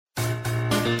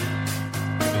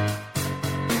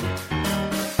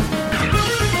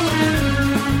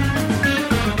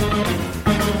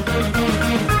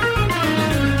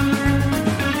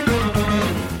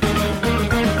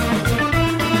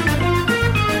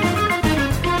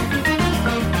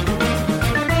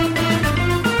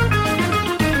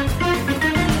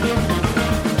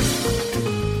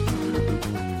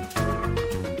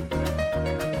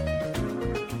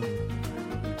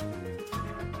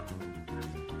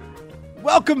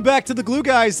Welcome back to the Glue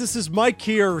Guys. This is Mike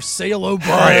here. Say hello,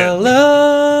 Brian.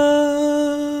 Hello.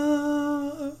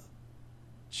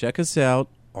 Check us out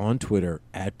on Twitter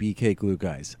at BK Glue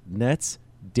Guys.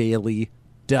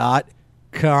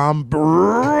 NetsDaily.com.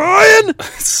 Brian!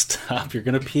 Stop. You're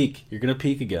going to peak. You're going to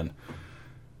peak again.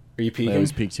 Are you peaking? I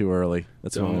always peak too early.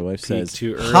 That's what my wife says.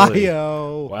 Too early.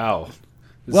 Hi-yo. Wow.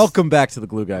 Welcome back to the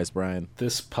Glue Guys, Brian.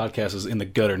 This podcast is in the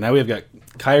gutter. Now we've got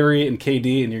Kyrie and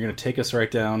KD, and you're going to take us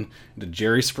right down into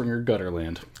Jerry Springer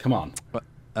Gutterland. Come on.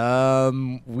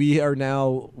 We are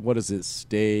now, what is this,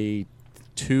 day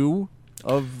 2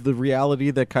 of the reality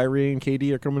that Kyrie and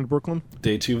KD are coming to Brooklyn?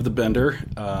 Day 2 of the bender.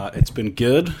 It's been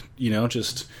good. You know,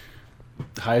 just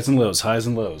highs and lows, highs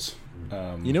and lows.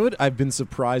 You know what I've been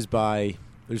surprised by?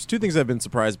 There's 2 things I've been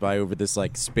surprised by over this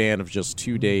span of just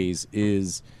 2 days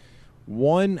is...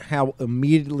 One, how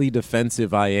immediately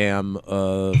defensive I am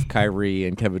of Kyrie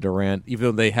and Kevin Durant, even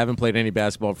though they haven't played any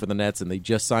basketball for the Nets and they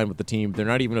just signed with the team. They're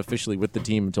not even officially with the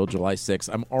team until July 6th.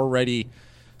 I'm already...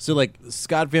 So,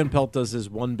 Scott Van Pelt does his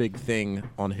one big thing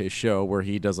on his show where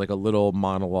he does, a little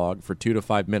monologue for 2 to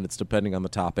 5 minutes, depending on the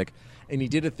topic. And he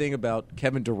did a thing about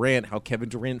Kevin Durant, how Kevin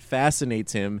Durant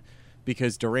fascinates him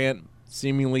because Durant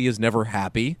seemingly is never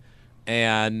happy.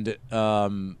 And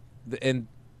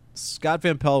Scott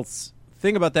Van Pelt's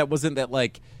thing about that wasn't that,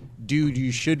 dude,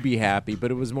 you should be happy,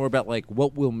 but it was more about,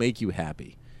 what will make you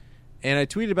happy. And I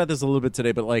tweeted about this a little bit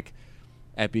today, but,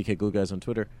 at BK Glue Guys on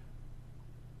Twitter,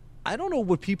 I don't know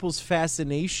what people's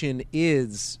fascination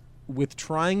is with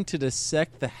trying to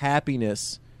dissect the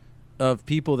happiness of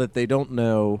people that they don't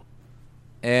know,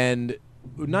 and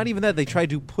not even that, they try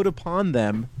to put upon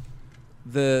them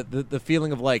the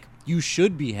feeling of, you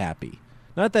should be happy.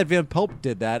 Not that Van Pelt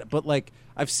did that, but,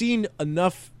 I've seen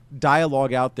enough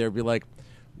dialogue out there be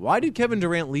why did Kevin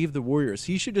Durant leave the Warriors?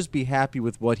 He should just be happy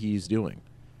with what he's doing.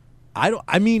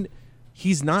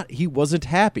 He wasn't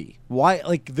happy. Why?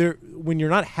 When you're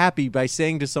not happy by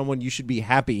saying to someone you should be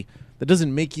happy, that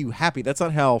doesn't make you happy. That's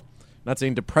not how, not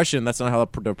saying depression, that's not how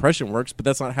depression works, but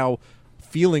that's not how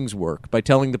feelings work, by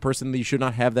telling the person that you should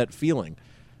not have that feeling.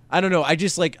 I don't know. I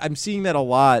just, I'm seeing that a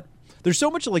lot. There's so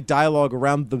much, dialogue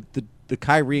around the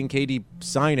Kyrie and KD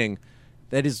signing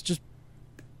that is just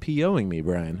POing me,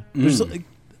 Brian. There's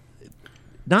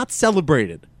not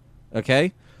celebrated,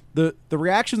 okay? The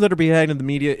reactions that are behind in the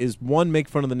media is, 1, make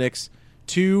fun of the Knicks.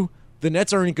 2, the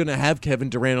Nets aren't going to have Kevin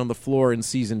Durant on the floor in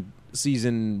season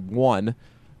 1.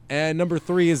 And number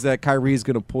 3 is that Kyrie is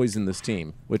going to poison this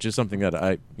team, which is something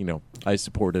that I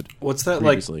supported. What's that,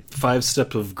 previously. 5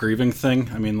 step of grieving thing?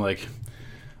 I mean, I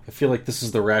feel like this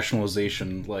is the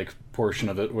rationalization, portion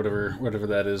of it, whatever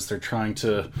that is. They're trying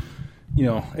to,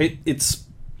 it's...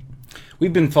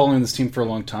 We've been following this team for a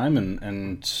long time,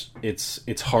 and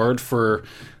it's hard for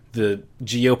the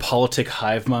geopolitic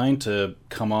hive mind to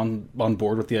come on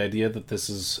board with the idea that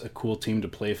this is a cool team to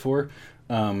play for.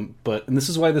 And this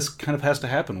is why this kind of has to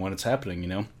happen when it's happening,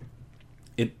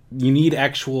 You need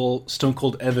actual stone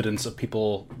cold evidence of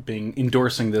people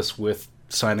endorsing this with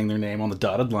signing their name on the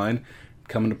dotted line,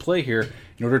 come into play here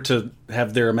in order to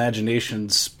have their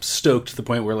imaginations stoked to the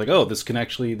point where this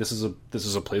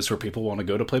is a place where people want to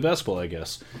go to play basketball, I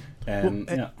guess.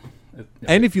 And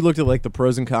and if you looked at the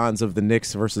pros and cons of the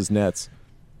Knicks versus Nets,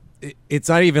 it's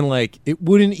not even it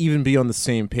wouldn't even be on the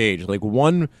same page.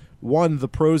 One, the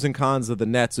pros and cons of the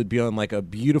Nets would be on a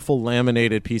beautiful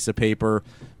laminated piece of paper,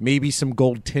 maybe some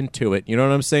gold tint to it. You know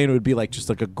what I'm saying? It would be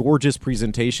just a gorgeous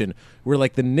presentation. Where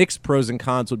the Knicks pros and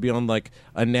cons would be on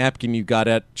a napkin you got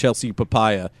at Chelsea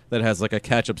Papaya that has a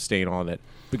ketchup stain on it.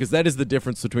 Because that is the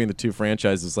difference between the two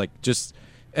franchises. It's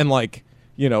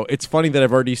funny that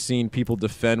I've already seen people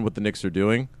defend what the Knicks are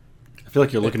doing. I feel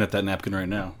like you're looking at that napkin right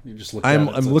now. You just look. I'm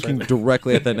looking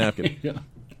directly at that napkin. Yeah.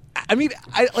 I mean,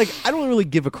 I don't really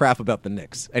give a crap about the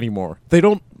Knicks anymore.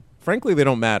 Frankly, they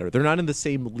don't matter. They're not in the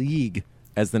same league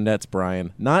as the Nets,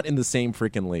 Brian. Not in the same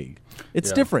freaking league.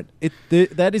 It's different.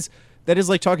 That is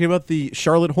like talking about the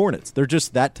Charlotte Hornets. They're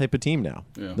just that type of team now.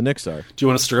 Yeah. The Knicks are. Do you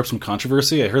want to stir up some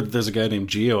controversy? I heard that there's a guy named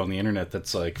Gio on the internet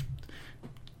that's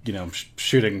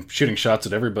shooting shots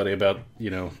at everybody about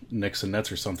Knicks and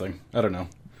Nets or something. I don't know.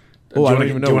 Oh, I don't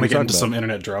even know. Do you want to get into some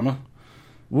internet drama?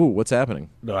 Ooh, what's happening?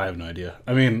 No, I have no idea.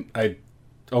 I mean, I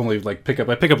only pick up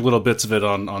little bits of it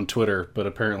on Twitter, but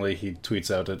apparently he tweets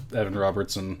out at Evan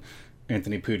Roberts and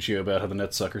Anthony Puccio about how the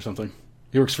Nets suck or something.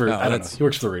 He works for I don't know. He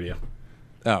works for the radio.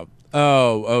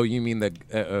 Oh, you mean the?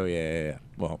 Yeah.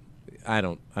 Well, I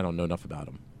don't know enough about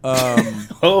him.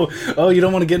 You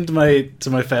don't want to get into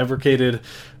my fabricated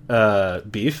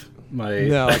beef?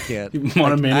 No, I can't. You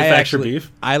want to manufacture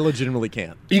beef? I legitimately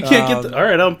can't. You can't get. All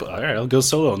right, I'll go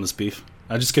solo on this beef.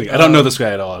 I'm just kidding. I don't know this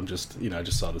guy at all. I'm just I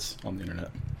just saw this on the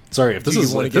internet. Sorry if this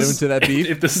is. You want to get into that beef?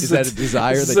 If this is that a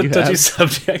desire that you have? Touchy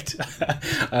subject.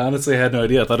 I honestly had no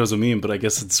idea. I thought it was a meme, but I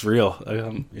guess it's real.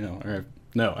 All right.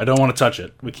 No, I don't want to touch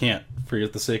it. We can't for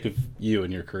the sake of you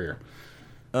and your career.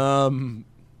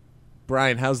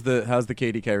 Brian, how's the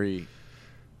KD Kyrie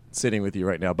sitting with you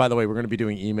right now? By the way, we're going to be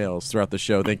doing emails throughout the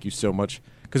show. Thank you so much,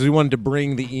 because we wanted to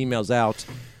bring the emails out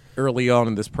early on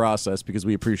in this process because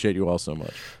we appreciate you all so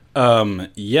much.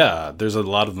 Yeah, there's a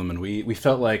lot of them, and we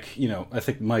felt like, I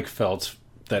think Mike felt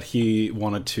that he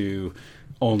wanted to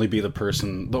only be the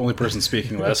only person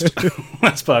speaking last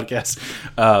podcast.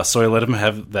 So I let him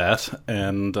have that,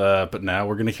 and but now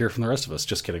we're going to hear from the rest of us.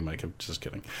 Just kidding, Mike. I'm just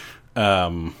kidding.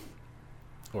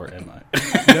 Or am I?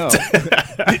 No,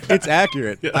 it's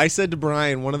accurate. Yeah. I said to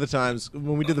Brian one of the times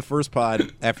when we did the first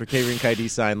pod after Kyrie and KD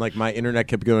signed, my internet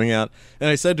kept going out, and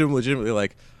I said to him legitimately,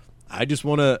 I just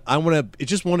want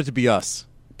it to be us.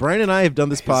 Brian and I have done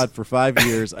this pod for 5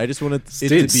 years. I just want it to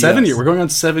be 7 us. years. We're going on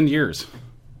 7 years.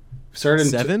 We started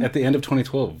 7? At the end of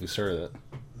 2012. We started that.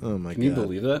 Oh my god! Can you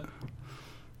believe that?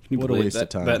 What a waste of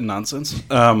time. That nonsense.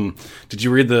 Did you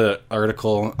read the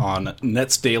article on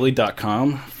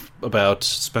netsdaily.com about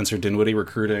Spencer Dinwiddie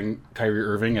recruiting Kyrie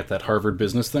Irving at that Harvard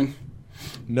business thing?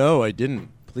 No, I didn't.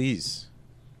 Please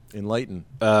enlighten.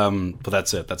 But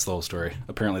that's it. That's the whole story.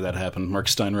 Apparently that happened. Mark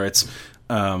Stein writes.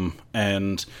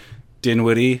 And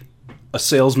Dinwiddie, a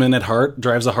salesman at heart,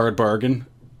 drives a hard bargain.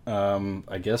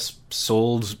 I guess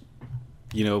sold,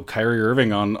 Kyrie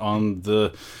Irving on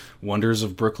the wonders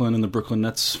of Brooklyn and the Brooklyn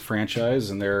Nets franchise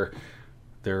and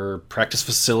their practice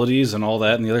facilities and all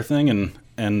that and the other thing.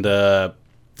 And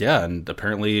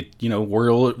apparently, the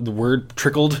word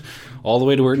trickled all the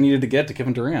way to where it needed to get to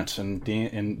Kevin Durant and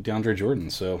DeAndre Jordan.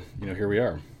 So, here we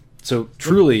are. So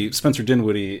truly, Spencer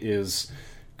Dinwiddie is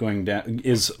on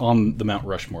the Mount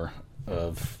Rushmore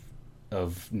of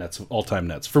Nets, all-time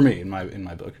Nets for me in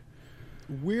my book.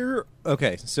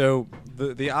 Okay. So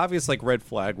the obvious red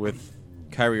flag with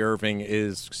Kyrie Irving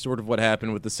is sort of what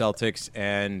happened with the Celtics,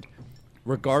 and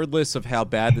regardless of how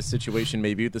bad the situation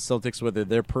may be with the Celtics, whether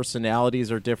their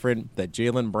personalities are different, that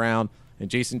Jaylen Brown and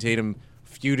Jason Tatum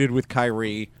feuded with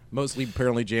Kyrie, mostly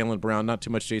apparently Jaylen Brown, not too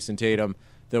much Jason Tatum.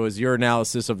 There was your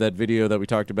analysis of that video that we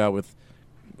talked about with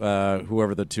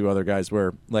whoever the two other guys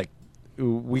were.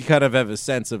 We kind of have a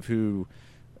sense of who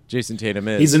Jason Tatum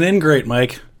is. He's an ingrate,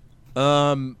 Mike.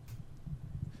 What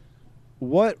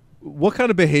kind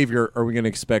of behavior are we going to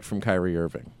expect from Kyrie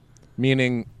Irving?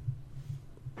 Meaning,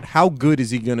 how good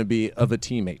is he going to be of a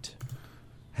teammate?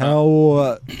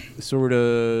 How sort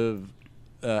of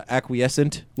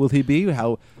acquiescent will he be?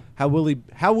 How will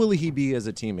he be as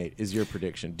a teammate? Is your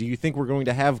prediction? Do you think we're going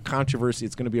to have controversy?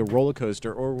 It's going to be a roller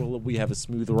coaster, or will we have a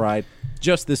smooth ride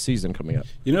just this season coming up?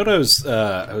 You know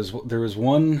what there was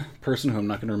one person who I'm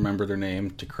not going to remember their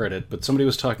name to credit, but somebody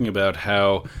was talking about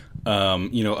how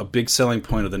a big selling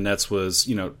point of the Nets was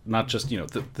not just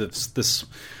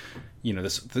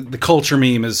the culture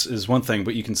meme is one thing,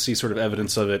 but you can see sort of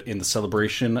evidence of it in the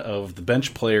celebration of the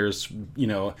bench players,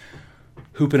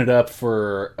 hooping it up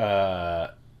for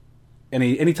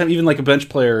anytime, even a bench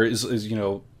player is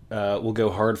will go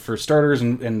hard for starters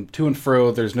and to and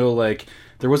fro. There's no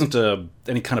there wasn't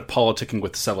any kind of politicking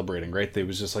with celebrating, right? It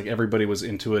was just everybody was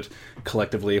into it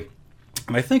collectively,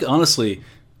 and I think honestly,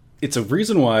 it's a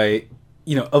reason why.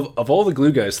 Of all the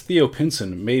glue guys, Theo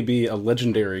Pinson may be a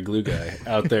legendary glue guy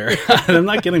out there. And I'm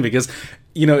not kidding, because,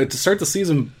 to start the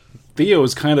season, Theo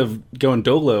was kind of going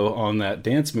dolo on that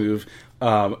dance move,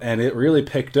 and it really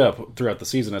picked up throughout the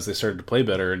season as they started to play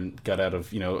better and got out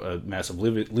of, a massive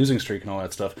losing streak and all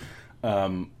that stuff.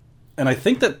 And I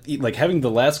think that, having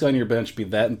the last guy on your bench be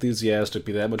that enthusiastic,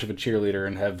 be that much of a cheerleader,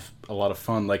 and have a lot of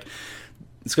fun,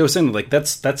 it's what I was saying,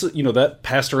 that's that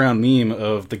passed around meme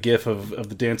of the gif of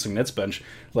the dancing Nets bench.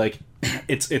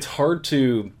 It's hard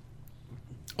to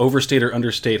overstate or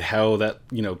understate how that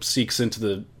seeks into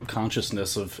the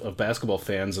consciousness of basketball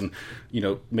fans. And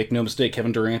make no mistake,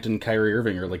 Kevin Durant and Kyrie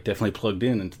Irving are definitely plugged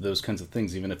into those kinds of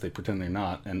things, even if they pretend they're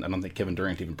not. And I don't think Kevin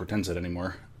Durant even pretends it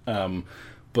anymore.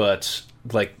 But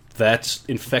that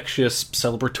infectious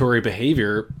celebratory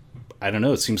behavior, I don't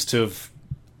know, it seems to have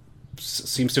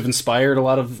seems to have inspired a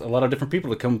lot of different people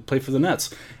to come play for the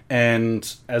Nets.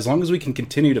 And as long as we can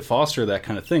continue to foster that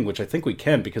kind of thing, which I think we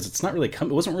can, because it's not really it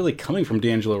wasn't really coming from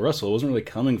D'Angelo Russell. It wasn't really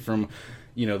coming from,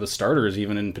 the starters,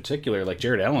 even in particular. Like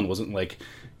Jared Allen wasn't like,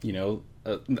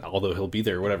 although he'll be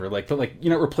there or whatever. Like, but like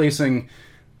you're not replacing.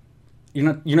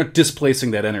 You're not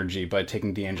displacing that energy by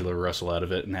taking D'Angelo Russell out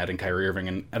of it and adding Kyrie Irving,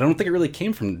 and I don't think it really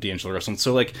came from D'Angelo Russell.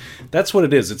 So like that's what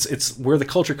it is. It's where the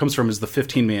culture comes from is the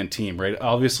 15-man team, right?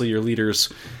 Obviously, your leaders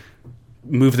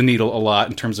move the needle a lot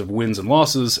in terms of wins and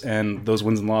losses, and those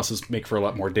wins and losses make for a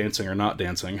lot more dancing or not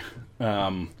dancing.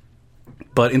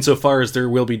 But insofar as there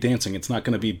will be dancing, it's not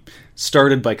going to be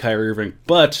started by Kyrie Irving,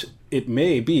 but it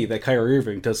may be that Kyrie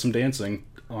Irving does some dancing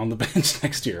on the bench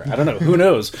next year. I don't know. Who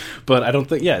knows? But I don't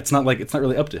think. Yeah, it's not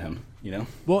really up to him.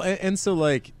 Well, and so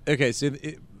like, okay, so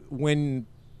when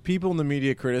people in the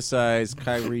media criticize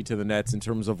Kyrie to the Nets in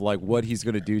terms of like what he's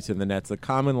going to do to the Nets, the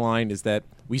common line is that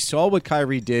we saw what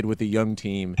Kyrie did with a young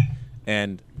team,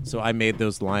 and so I made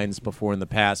those lines before in the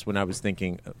past when I was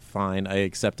thinking, fine, I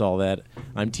accept all that.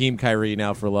 I'm Team Kyrie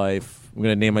now for life. I'm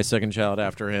going to name my second child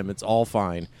after him. It's all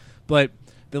fine, but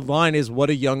the line is what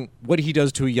he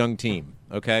does to a young team.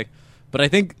 Okay, but I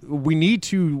think we need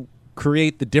to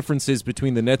create the differences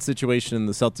between the Nets situation and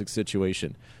the Celtics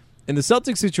situation. In the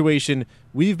Celtics situation,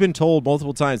 we've been told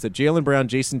multiple times that Jaylen Brown,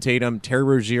 Jason Tatum, Terry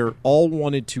Rozier all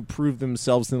wanted to prove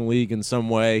themselves in the league in some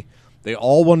way. They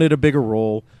all wanted a bigger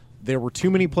role. There were too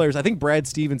many players. I think Brad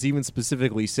Stevens even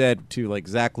specifically said to like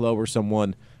Zach Lowe or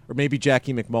someone, or maybe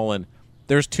Jackie McMullen,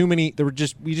 there's too many.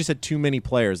 We just had too many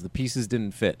players. The pieces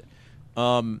didn't fit.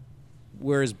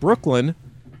 Whereas Brooklyn,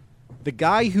 the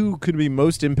guy who could be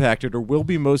most impacted or will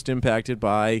be most impacted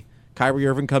by Kyrie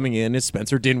Irving coming in is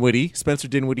Spencer Dinwiddie. Spencer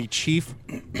Dinwiddie, chief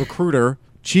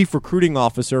recruiting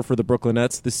officer for the Brooklyn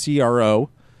Nets, the CRO.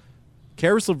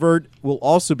 Karis LeVert will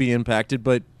also be impacted,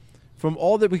 but from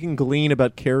all that we can glean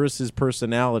about Karis's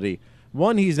personality,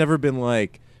 one, he's never been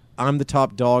like, I'm the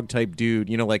top dog type dude,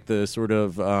 like the sort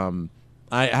of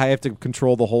I have to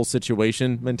control the whole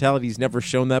situation mentality. He's never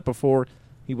shown that before.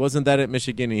 He wasn't that at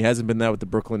Michigan. He hasn't been that with the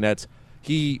Brooklyn Nets.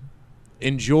 He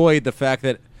enjoyed the fact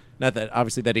that, not that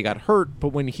obviously that he got hurt, but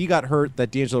when he got hurt,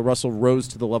 that D'Angelo Russell rose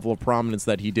to the level of prominence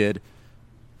that he did.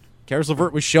 Karis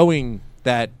LeVert was showing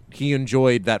that he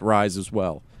enjoyed that rise as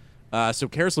well. So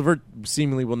Karis LeVert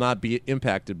seemingly will not be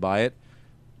impacted by it.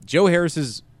 Joe Harris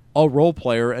is a role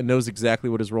player and knows exactly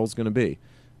what his role is going to be.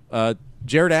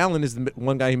 Jared Allen is the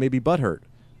one guy who may be butthurt.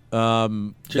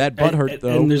 That butthurt,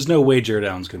 though. And there's no way Jared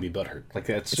Allen's going to be butthurt. Like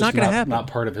that's just not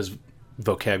part of his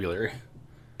vocabulary.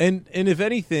 And if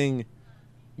anything,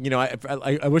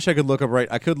 I wish I could look up right.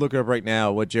 I could look up right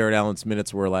now what Jared Allen's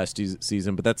minutes were last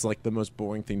season, but that's like the most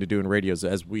boring thing to do in radios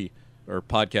as we are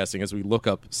podcasting, as we look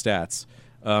up stats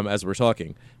as we're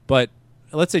talking. But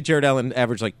let's say Jared Allen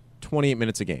averaged like 28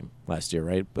 minutes a game last year,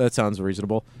 right? That sounds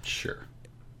reasonable. Sure.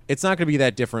 It's not going to be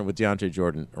that different with DeAndre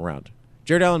Jordan around.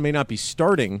 Jared Allen may not be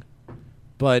starting,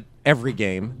 but every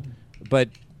game, but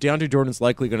DeAndre Jordan's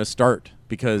likely going to start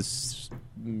because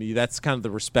that's kind of the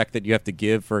respect that you have to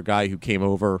give for a guy who came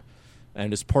over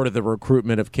and is part of the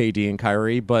recruitment of KD and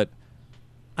Kyrie. But,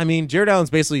 I mean, Jared Allen's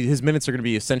basically, his minutes are going to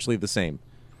be essentially the same.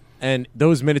 And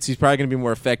those minutes, he's probably going to be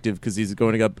more effective because he's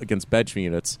going up against bench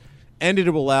units. And it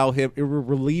will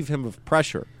relieve him of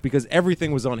pressure because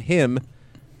everything was on him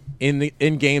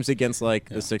in games against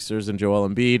the Sixers and Joel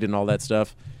Embiid and all that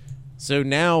stuff. So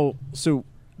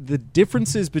the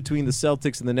differences between the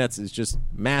Celtics and the Nets is just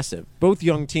massive. Both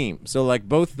young teams. So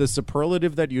both the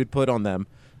superlative that you would put on them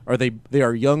are they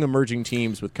are young emerging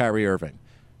teams with Kyrie Irving.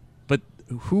 But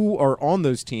who are on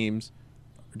those teams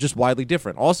are just widely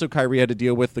different. Also, Kyrie had to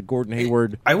deal with the Gordon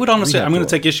Hayward. I would honestly, I'm going to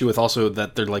take issue with also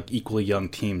that they're equally young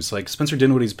teams. Like Spencer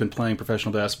Dinwiddie's been playing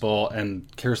professional basketball, and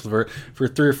Karis LeVert for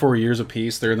 3 or 4 years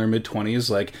apiece. They're in their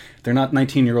mid-20s. They're not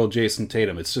 19-year-old Jason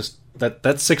Tatum. It's just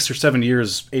that 6 or 7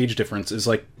 years age difference is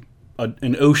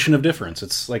an ocean of difference.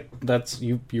 It's that's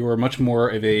you are much more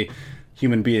of a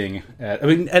human being. At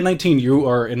 19, you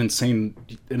are an insane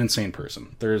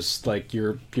person. There's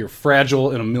you're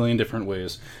fragile in a million different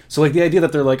ways. So the idea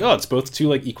that they're it's both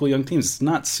two equal young teams, it's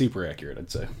not super accurate,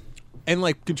 I'd say. And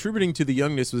contributing to the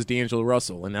youngness was D'Angelo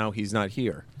Russell, and now he's not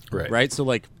here. Right.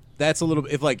 So that's a little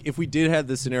bit if we did have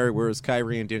this scenario where it was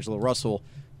Kyrie and D'Angelo Russell,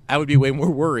 I would be way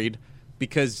more worried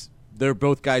because they're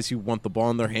both guys who want the ball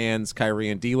in their hands, Kyrie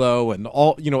and D'Lo, and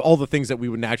all the things that we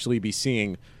would naturally be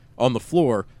seeing on the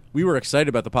floor. We were excited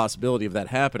about the possibility of that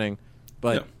happening,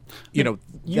 but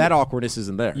that awkwardness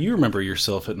isn't there. You remember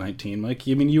yourself at 19, Mike.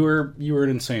 You were an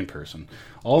insane person.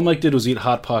 All Mike did was eat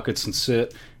Hot Pockets and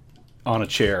sit on a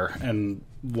chair and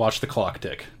watch the clock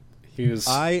tick. He was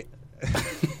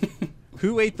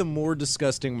Who ate the more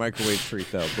disgusting microwave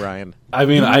treat, though, Brian? I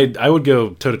mean, I would go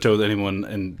toe-to-toe with anyone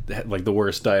and like the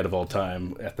worst diet of all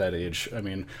time at that age. I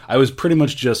mean, I was pretty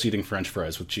much just eating French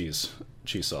fries with cheese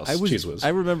sauce, Cheese Whiz. I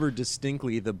remember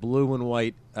distinctly the blue and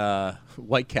white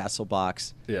White Castle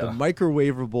box, Yeah. the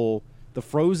microwavable, the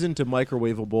frozen to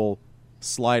microwavable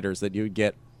sliders that you would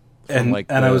get. From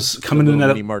And I was coming in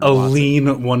at a lean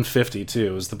 150 too.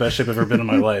 It was the best shape I've ever been in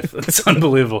my life. It's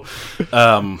unbelievable.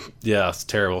 Yeah, it's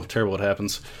terrible. Terrible what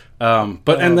happens. And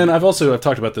then I've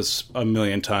talked about this a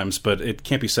million times, but it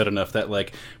can't be said enough that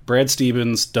like Brad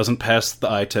Stevens doesn't pass the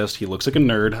eye test. He looks like a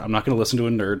nerd. I'm not going to listen to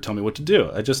a nerd tell me what to do.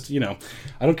 I just, I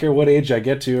don't care what age I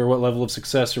get to or what level of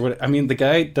success or what. I mean, the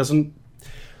guy doesn't.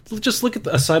 Just look at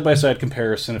a side-by-side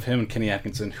comparison of him and Kenny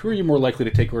Atkinson. Who are you more likely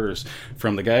to take orders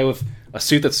from? The guy with a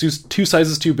suit that's 2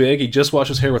 sizes too big, he just washed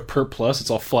his hair with Perp Plus, it's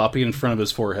all floppy in front of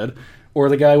his forehead. Or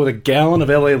the guy with a gallon of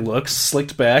LA looks,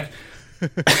 slicked back,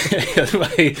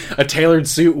 a tailored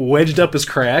suit wedged up his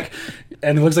crack,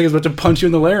 and it looks like he's about to punch you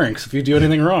in the larynx if you do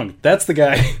anything wrong. That's the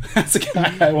guy. That's the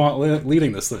guy I want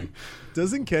leading this thing.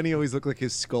 Doesn't Kenny always look like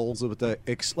his skull's about to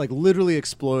literally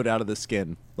explode out of the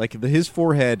skin? Like his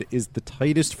forehead is the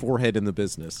tightest forehead in the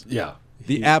business. Yeah.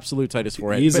 The absolute tightest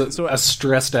forehead. He's a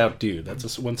stressed out dude.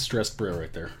 That's one stressed bro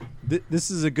right there.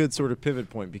 This is a good sort of pivot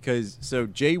point because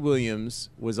Jay Williams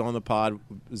was on the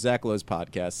Zach Lowe's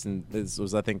podcast, and this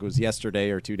was, I think it was yesterday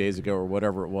or 2 days ago or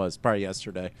whatever it was, probably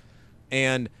yesterday.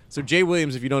 And so Jay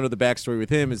Williams, if you don't know the backstory with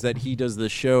him, is that he does the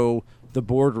show The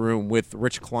Boardroom with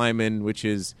Rich Kleiman, which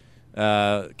is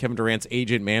Kevin Durant's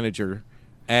agent manager,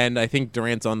 and I think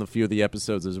Durant's on the few of the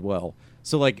episodes as well.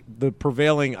 So like the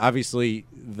prevailing, obviously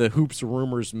the hoops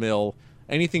rumors mill,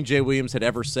 anything Jay Williams had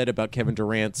ever said about Kevin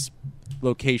Durant's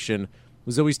location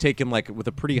was always taken like with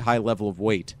a pretty high level of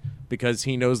weight because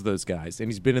he knows those guys and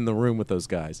he's been in the room with those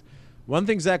guys. One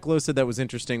thing Zach Lowe said that was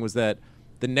interesting was that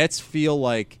the Nets feel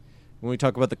like when we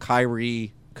talk about the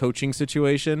Kyrie coaching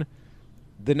situation,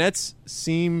 the Nets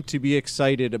seem to be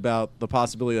excited about the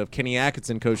possibility of Kenny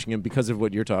Atkinson coaching him because of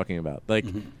what you're talking about. Like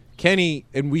Kenny,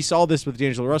 and we saw this with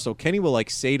D'Angelo Russell, Kenny will like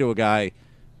say to a guy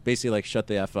basically like shut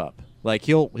the F up. Like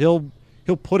he'll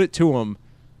put it to him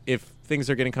if things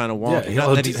are getting kind of wonky.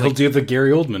 Yeah, he'll do the Gary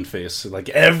Oldman face. Like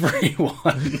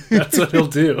everyone. That's what he'll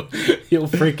do. He'll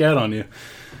freak out on you.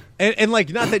 And like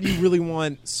not that you really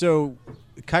want so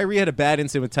Kyrie had a bad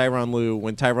incident with Tyronn Lue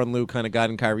when Tyronn Lue kind of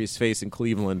got in Kyrie's face in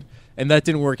Cleveland. And that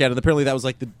didn't work out. And apparently that was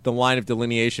like the line of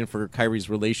delineation for Kyrie's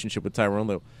relationship with Tyronn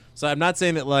Lue. So I'm not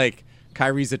saying that like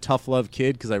Kyrie's a tough love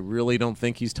kid because I really don't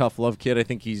think he's tough love kid. I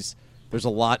think there's a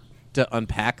lot to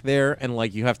unpack there, and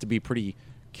like you have to be pretty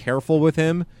careful with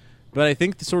him. But I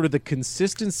think sort of the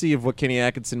consistency of what Kenny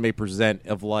Atkinson may present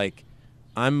of like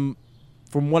from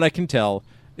what I can tell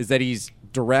is that he's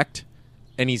direct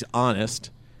and he's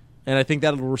honest, and I think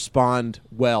that'll respond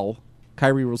well.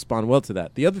 Kyrie will respond well to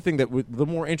that. The other thing the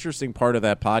more interesting part of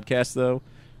that podcast, though,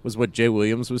 was what Jay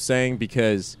Williams was saying,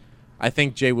 because I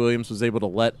think Jay Williams was able to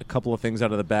let a couple of things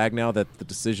out of the bag now that the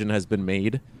decision has been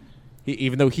made.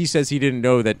 Even though he says he didn't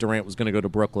know that Durant was going to go to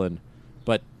Brooklyn,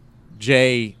 but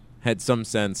Jay had some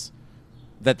sense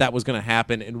that was going to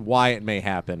happen and why it may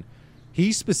happen.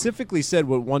 He specifically said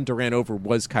what won Durant over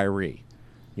was Kyrie,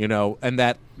 and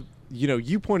that,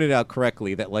 you pointed out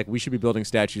correctly that like we should be building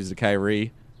statues to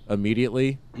Kyrie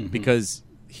immediately because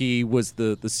he was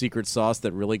the secret sauce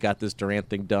that really got this Durant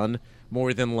thing done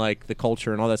more than like the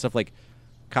culture and all that stuff. Like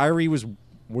Kyrie was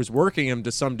working him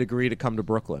to some degree to come to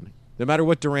Brooklyn. No matter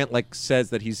what Durant like says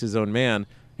that he's his own man,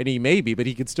 and he may be, but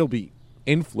he could still be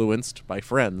influenced by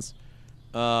friends.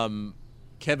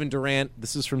 Kevin Durant,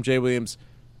 this is from Jay Williams,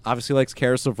 obviously likes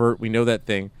Karis LeVert. We know that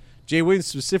thing. Jay Williams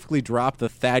specifically dropped the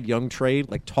Thad Young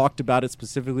trade, like talked about it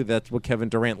specifically. That's what Kevin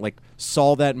Durant like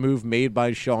saw that move made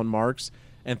by Sean Marks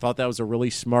and thought that was a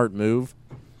really smart move.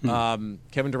 Kevin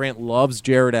Durant loves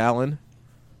Jared Allen.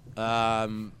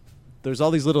 There's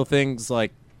all these little things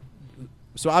like,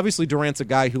 so obviously Durant's a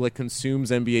guy who like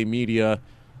consumes NBA media.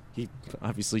 He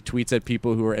obviously tweets at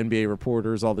people who are NBA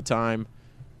reporters all the time.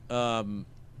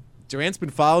 Durant's been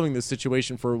following this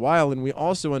situation for a while, and we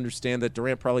also understand that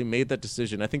Durant probably made that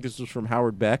decision. I think this was from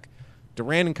Howard Beck.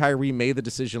 Durant and Kyrie made the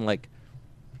decision like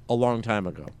a long time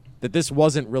ago that this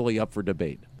wasn't really up for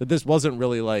debate. That this wasn't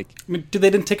really like. I mean, they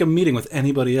didn't take a meeting with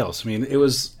anybody else. I mean, it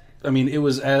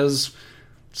was as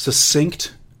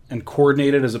succinct and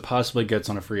coordinated as it possibly gets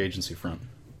on a free agency front.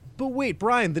 But wait,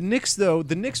 Brian, the Knicks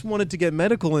wanted to get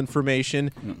medical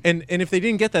information, and if they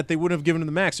didn't get that, they wouldn't have given him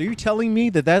the max. Are you telling me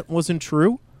that wasn't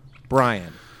true?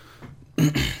 Brian.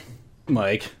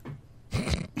 Mike.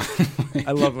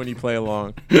 I love when you play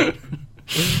along. Do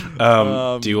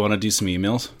you want to do some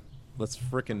emails? Let's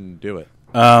frickin' do it.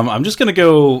 I'm just gonna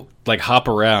go like hop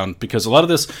around because a lot of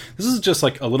this is just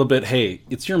like a little bit. Hey,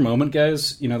 it's your moment,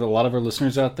 guys. You know, a lot of our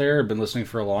listeners out there have been listening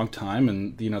for a long time,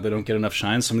 and you know they don't get enough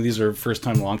shine. Some of these are first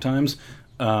time, long times.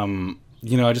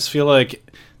 You know, I just feel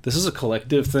like this is a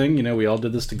collective thing. You know, we all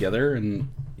did this together, and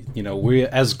you know, we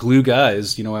as glue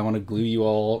guys. You know, I want to glue you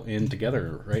all in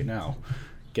together right now.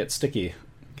 Get sticky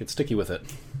with it.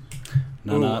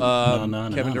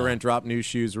 Kevin Durant dropped new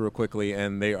shoes real quickly,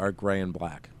 and they are gray and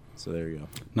black. So there you go.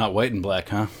 Not white and black,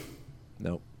 huh?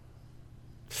 Nope.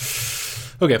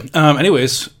 Okay.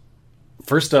 Anyways,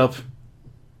 first up,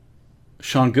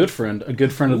 Sean Goodfriend, a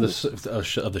good friend of the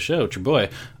show, it's your boy.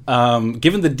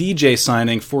 Given the DJ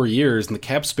signing 4 years and the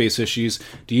cap space issues,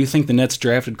 do you think the Nets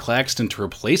drafted Claxton to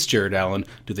replace Jared Allen?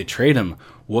 Do they trade him?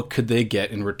 What could they get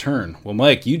in return? Well,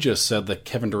 Mike, you just said that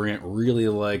Kevin Durant really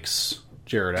likes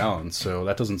Jared Allen, so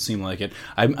that doesn't seem like it.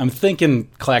 I'm thinking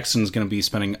Claxton's going to be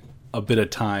spending a bit of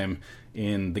time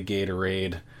in the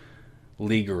Gatorade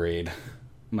Leaguerade,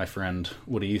 my friend.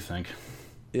 What do you think?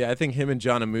 Yeah, I think him and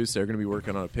John Amusa are going to be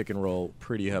working on a pick and roll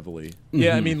pretty heavily. Mm-hmm.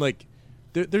 Yeah, I mean, like,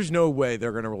 there's no way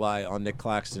they're going to rely on Nick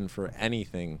Claxton for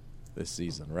anything this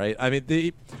season, right? I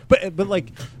mean, but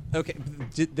like, okay,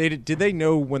 did they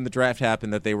know when the draft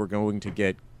happened that they were going to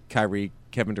get Kyrie,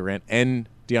 Kevin Durant, and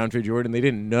DeAndre Jordan? They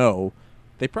didn't know.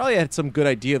 They probably had some good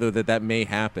idea though that may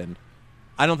happen.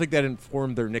 I don't think that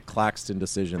informed their Nick Claxton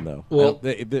decision, though. Well,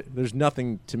 there's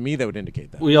nothing to me that would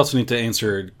indicate that. We also need to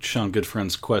answer Sean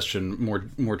Goodfriend's question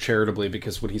more charitably,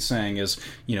 because what he's saying is,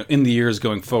 you know, in the years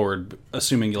going forward,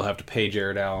 assuming you'll have to pay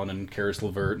Jared Allen and Karis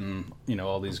LeVert and, you know,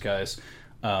 all these guys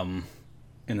in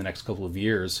the next couple of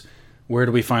years, where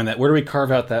do we find that? Where do we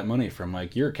carve out that money from?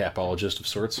 Like, you're a capologist of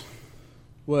sorts.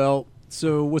 Well,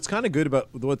 so what's kind of good about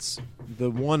what's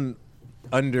the one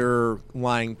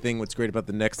underlying thing, what's great about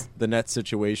the Nets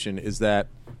situation is that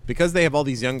because they have all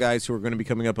these young guys who are going to be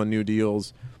coming up on new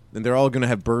deals, and they're all going to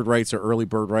have bird rights or early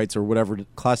bird rights or whatever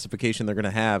classification they're going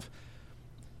to have,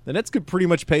 the Nets could pretty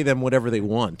much pay them whatever they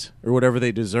want or whatever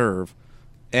they deserve.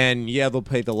 And yeah, they'll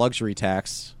pay the luxury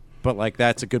tax, but like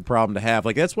that's a good problem to have.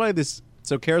 Like that's why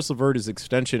so Karis LeVert is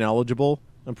extension eligible,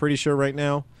 I'm pretty sure right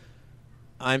now.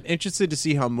 I'm interested to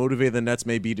see how motivated the Nets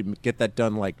may be to get that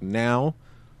done like now.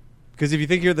 Because if you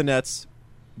think you're the Nets,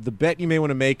 the bet you may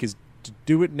want to make is to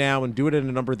do it now and do it at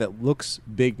a number that looks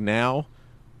big now.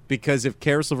 Because if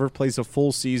Karis LeVert plays a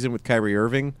full season with Kyrie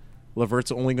Irving,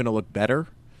 LeVert's only going to look better.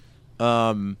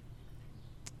 The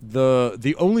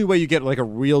only way you get like a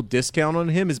real discount on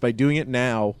him is by doing it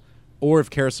now, or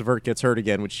if Karis LeVert gets hurt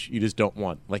again, which you just don't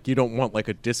want. Like you don't want like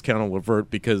a discount on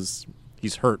LeVert because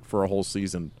he's hurt for a whole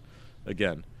season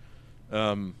again.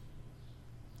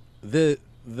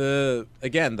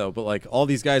 Again though, but like all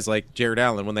these guys like Jared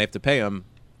Allen, when they have to pay him,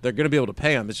 they're going to be able to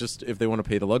pay him. It's just if they want to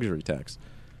pay the luxury tax,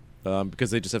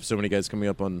 because they just have so many guys coming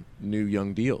up on new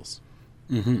young deals.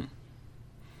 Mm-hmm.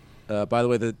 By the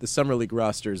way, the summer league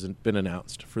roster has been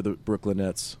announced for the Brooklyn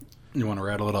Nets. You want to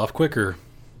rattle it off quick, or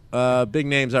big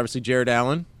names? Obviously, Jared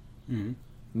Allen,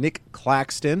 Nick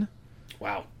Claxton,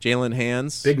 wow, Jalen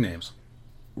Hands, big names,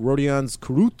 Rodions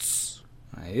Kurucs,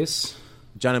 nice,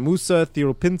 John Amusa,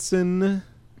 Theo Pinson.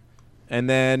 And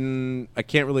then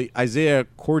Isaiah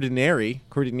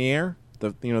Cordinier,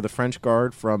 the French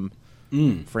guard from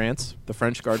France,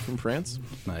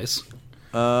 Nice.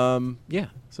 Yeah,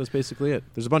 so that's basically it.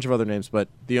 There's a bunch of other names, but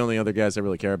the only other guys I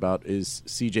really care about is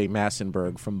C.J.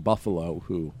 Massenberg from Buffalo,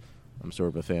 who I'm sort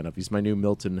of a fan of. He's my new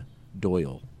Milton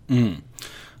Doyle.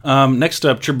 Next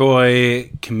up, your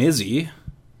boy Kimizio.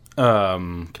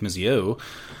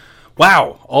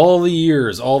 Wow, all the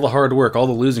years, all the hard work, all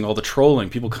the losing, all the trolling,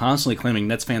 people constantly claiming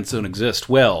Nets fans don't exist.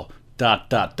 Well, ...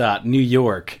 New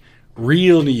York,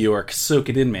 real New York, soak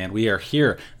it in, man. We are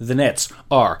here. The Nets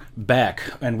are back,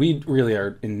 and we really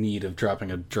are in need of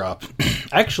dropping a drop.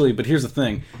 Actually, but here's the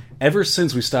thing. Ever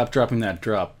since we stopped dropping that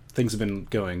drop, things have been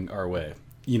going our way.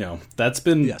 You know, that's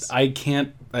been, yes.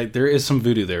 There is some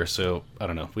voodoo there, so I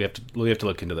don't know. We have to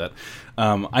look into that.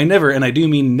 I never, and I do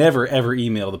mean never, ever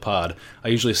email the pod. I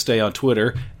usually stay on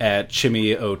Twitter at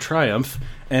ChimmyOTriumph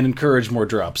and encourage more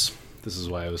drops. This is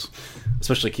why I was,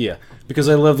 especially Kia, because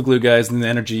I love the glue guys and the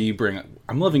energy you bring.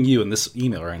 I'm loving you in this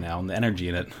email right now and the energy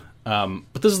in it.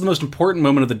 But this is the most important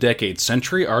moment of the decade,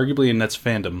 century, arguably in Nets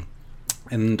fandom.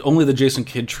 And only the Jason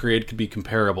Kidd trade could be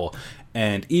comparable.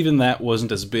 And even that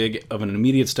wasn't as big of an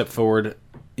immediate step forward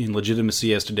in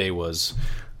legitimacy as today was.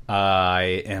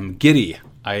 I am giddy.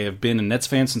 I have been a Nets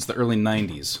fan since the early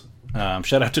 90s.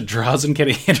 Shout out to Draws and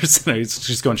Kenny Anderson.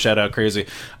 She's going shout out crazy.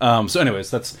 So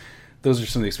anyways, those are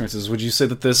some of the experiences. Would you say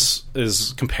that this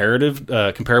is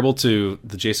comparable to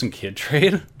the Jason Kidd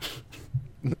trade?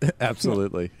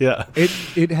 Absolutely. Yeah.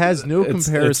 It has no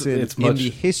comparison it's in the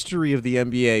history of the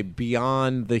NBA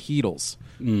beyond the Heatles.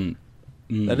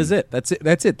 That is it. That's it.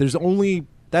 That's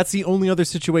the only other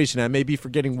situation. I may be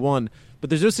forgetting one, but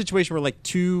there's no situation where like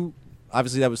two.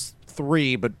 Obviously, that was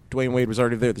three, but Dwayne Wade was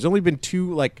already there. There's only been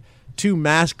two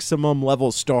maximum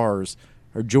level stars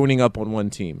are joining up on one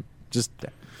team. Just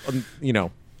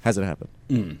hasn't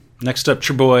happened. Next up,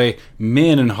 your boy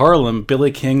Min in Harlem.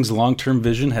 Billy King's long-term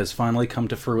vision has finally come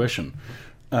to fruition.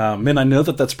 Min, I know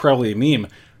that's probably a meme,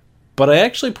 but I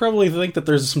actually probably think that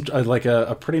there's some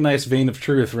a pretty nice vein of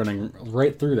truth running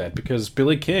right through that, because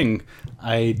Billy King,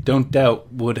 I don't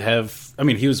doubt, would have... I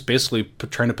mean, he was basically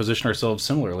trying to position ourselves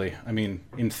similarly. I mean,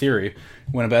 in theory,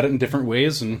 went about it in different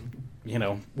ways, and,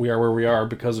 we are where we are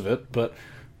because of it, but...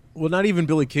 Well, not even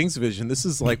Billy King's division. This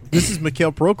is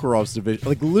Mikhail Prokhorov's division.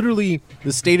 Like, literally,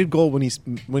 the stated goal when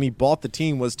he bought the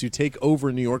team was to take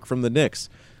over New York from the Knicks.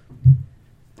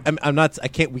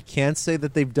 We can't say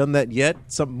that they've done that yet.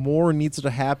 Something more needs to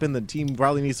happen. The team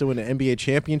probably needs to win an NBA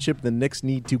championship. The Knicks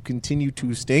need to continue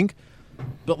to stink.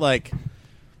 But like,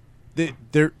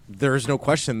 there is no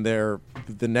question the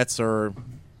Nets are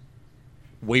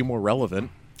way more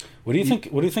relevant. What do you think?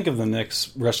 What do you think of the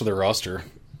Knicks' rest of their roster?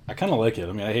 I kind of like it.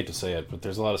 I mean, I hate to say it, but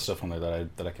there's a lot of stuff on there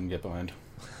that I can get behind.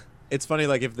 It's funny,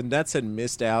 like if the Nets had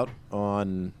missed out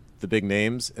on the big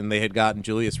names and they had gotten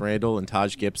Julius Randle and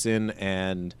Taj Gibson,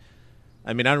 and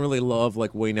I mean, I don't really love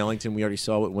like Wayne Ellington. We already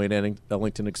saw what Wayne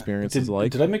Ellington experience is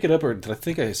like. Did I make it up, or did I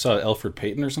think I saw Elfrid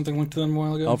Payton or something linked to them a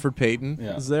while ago? Elfrid Payton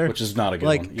is there, which is not a good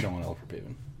one. You don't want Elfrid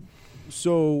Payton.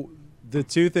 So the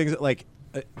two things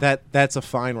that's a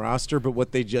fine roster, but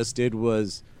what they just did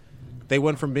was they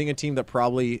went from being a team that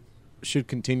probably should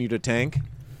continue to tank,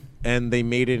 and they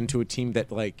made it into a team that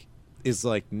is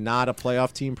not a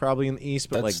playoff team probably in the East,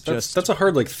 but that's a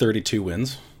hard 32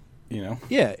 wins,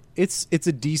 Yeah, it's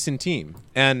a decent team,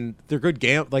 and they're good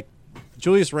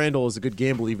Julius Randle is a good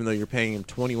gamble, even though you're paying him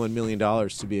 $21 million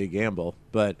to be a gamble.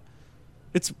 But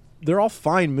they're all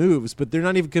fine moves, but they're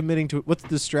not even committing to it. What's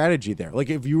the strategy there? Like,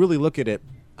 if you really look at it,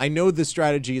 I know the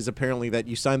strategy is apparently that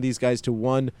you sign these guys to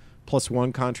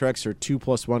 1+1 contracts or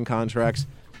 2+1 contracts.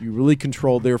 You really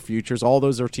control their futures. All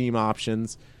those are team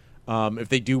options. If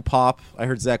they do pop, I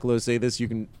heard Zach Lowe say this,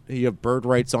 you have bird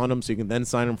rights on them, so you can then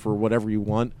sign them for whatever you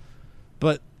want.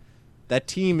 But that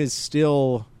team is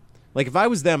still if I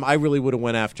was them, I really would have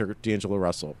went after D'Angelo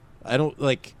Russell. I don't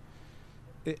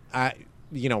I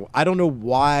don't know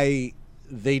why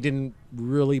they didn't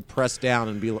really press down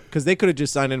and be because they could have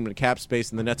just signed him in cap space,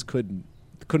 and the Nets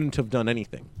couldn't have done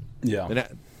anything. Yeah.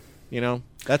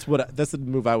 That's the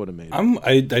move I would have made.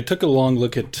 I took a long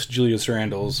look at Julius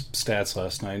Randle's stats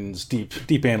last night and deep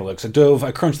analytics.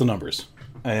 I crunched the numbers,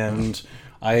 and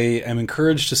I am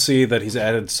encouraged to see that he's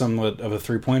added somewhat of a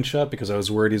 3-point shot, because I was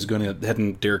worried he's going to head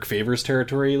in Derek Favors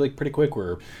territory pretty quick,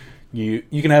 where you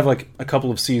can have a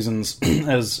couple of seasons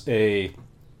as a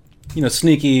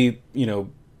sneaky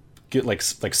get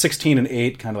 16 and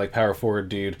 8 kind of power forward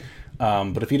dude,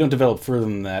 but if you don't develop further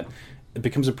than that, it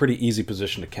becomes a pretty easy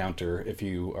position to counter. If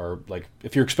you're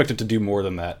expected to do more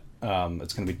than that,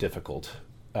 it's going to be difficult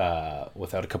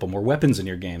without a couple more weapons in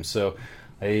your game. So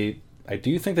I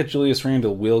do think that Julius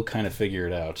Randle will kind of figure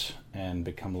it out and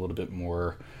become a little bit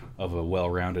more of a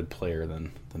well-rounded player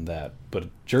than that. But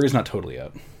jury's not totally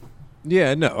out.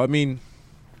 Yeah, no, I mean,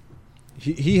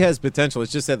 he has potential.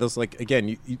 It's just that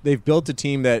they've built a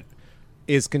team that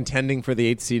is contending for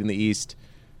the 8th seed in the East,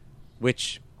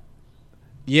 which...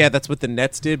 Yeah, that's what the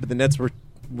Nets did, but the Nets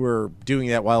were doing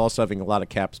that while also having a lot of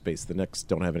cap space. The Knicks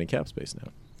don't have any cap space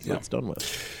now, so it's done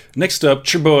with. Next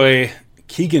up, your boy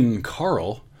Keegan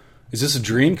Carl. Is this a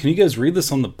dream? Can you guys read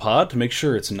this on the pod to make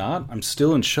sure it's not? I'm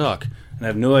still in shock, and I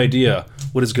have no idea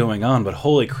what is going on, but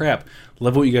holy crap,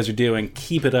 love what you guys are doing.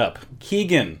 Keep it up.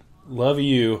 Keegan, love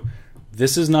you.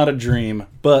 This is not a dream,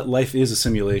 but life is a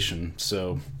simulation,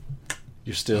 so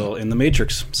you're still in the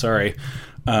Matrix. Sorry.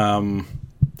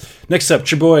 Next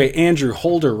up, your boy Andrew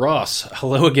Holder Ross.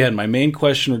 Hello again. My main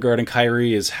question regarding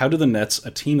Kyrie is, how do the Nets, a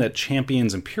team that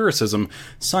champions empiricism,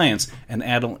 science, and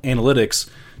analytics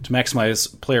to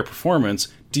maximize player performance,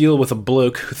 deal with a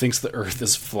bloke who thinks the earth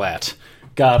is flat?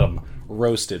 Got him.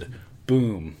 Roasted.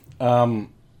 Boom.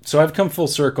 So I've come full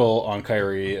circle on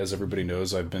Kyrie. As everybody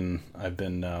knows, I've been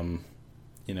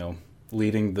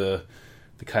leading the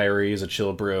Kyrie as a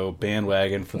chill bro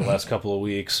bandwagon for the last couple of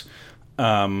weeks.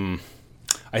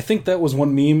 I think that was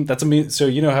one meme. That's a meme. So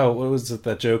what was it,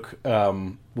 that joke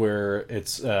where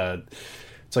it's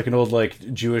like an old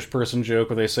Jewish person joke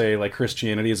where they say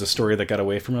Christianity is a story that got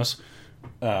away from us.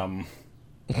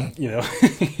 You know,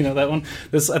 you know that one.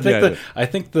 I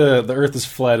think the Earth is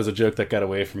flat is a joke that got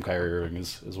away from Kyrie Irving.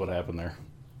 Is what happened there.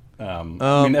 I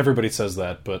mean, everybody says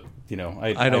that, but you know,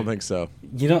 I don't think so.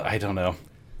 You know, I don't know.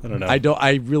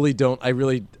 I really don't.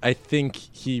 I think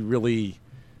he really.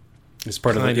 He's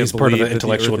part of the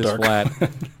intellectual dark.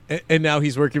 And now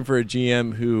he's working for a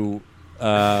GM who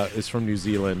is from New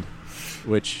Zealand,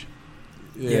 which,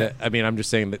 I mean, I'm just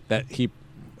saying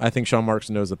I think Sean Marks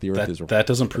knows that the Earth is that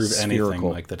doesn't prove anything,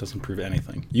 Mike. That doesn't prove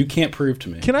anything. You can't prove to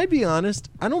me. Can I be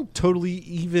honest? I don't totally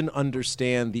even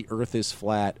understand the Earth is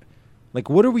flat.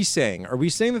 Like, what are we saying? Are we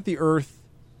saying that the Earth?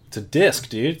 It's a disc,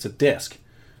 dude. It's a disc.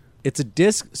 It's a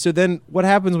disc. So then, what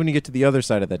happens when you get to the other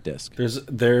side of that disc?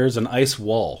 There's an ice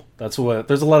wall. That's what.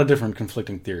 There's a lot of different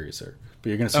conflicting theories there, but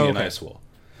you're going to see an ice wall.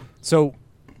 So,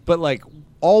 but like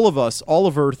all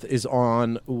of Earth is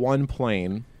on one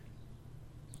plane,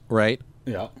 right?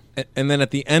 Yeah. And then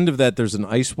at the end of that, there's an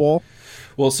ice wall.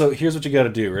 Well, so here's what you got to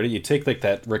do. Ready? You take like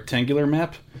that rectangular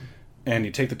map, and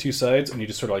you take the two sides, and you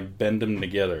just sort of like bend them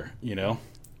together. You know.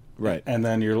 Right. And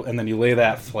then you lay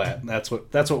that flat. That's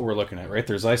what we're looking at, right?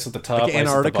 There's ice at the top. Like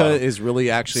Antarctica is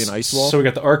really actually an ice wall. So we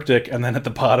got the Arctic, and then at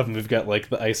the bottom we've got like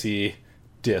the icy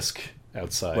disc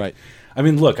outside. Right. I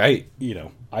mean, look, I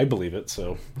believe it,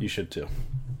 so you should too.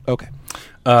 Okay.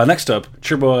 Next up,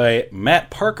 your boy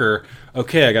Matt Parker.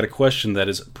 Okay, I got a question that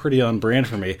is pretty on brand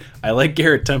for me. I like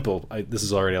Garrett Temple. I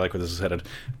like where this is headed.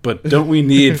 But don't we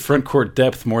need front court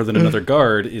depth more than another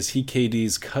guard? Is he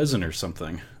KD's cousin or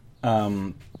something?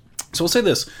 So I'll say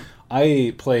this.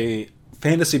 I play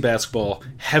fantasy basketball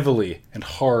heavily and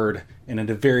hard and in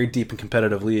a very deep and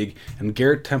competitive league, and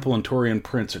Garrett Temple and Taurean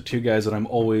Prince are two guys that I'm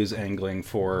always angling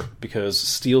for because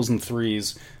steals and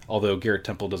threes, although Garrett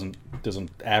Temple doesn't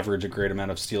average a great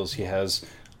amount of steals, he has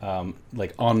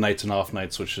like on nights and off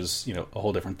nights, which is, you know, a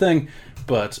whole different thing.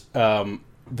 But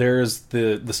there's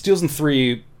the steals and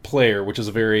three player, which is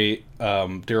a very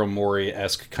Daryl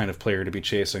Morey-esque kind of player to be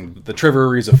chasing. The Trevor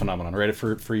Ariza phenomenon, right?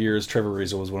 For years, Trevor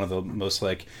Ariza was one of the most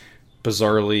like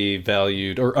bizarrely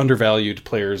valued or undervalued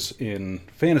players in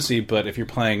fantasy. But if you're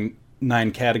playing 9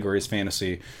 categories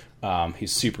fantasy,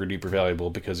 he's super duper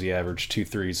valuable because he averaged 2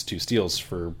 threes, 2 steals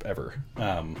forever,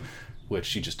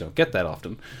 which you just don't get that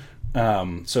often.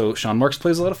 So Sean Marks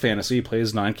plays a lot of fantasy. He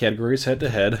plays 9 categories head to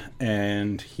head,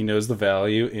 and he knows the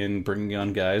value in bringing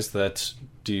on guys that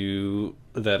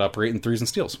operate in threes and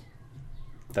steals.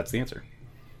 That's the answer.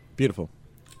 Beautiful.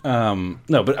 No,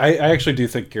 but I actually do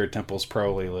think Garrett Temple's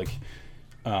probably like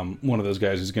one of those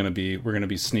guys who's we're going to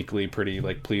be sneakily pretty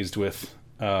like pleased with,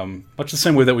 much the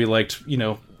same way that we liked, you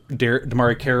know,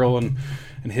 DeMarre Carroll and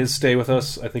his stay with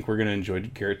us. I think we're going to enjoy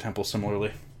Garrett Temple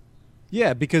similarly.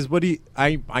 Yeah, because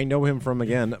I know him from,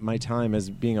 again, my time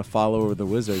as being a follower of the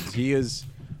Wizards.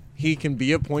 He can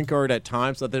be a point guard at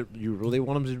times. Not that you really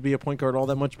want him to be a point guard all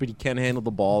that much, but he can handle the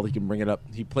ball. He can bring it up.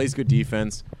 He plays good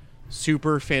defense.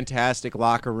 Super fantastic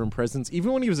locker room presence.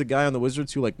 Even when he was a guy on the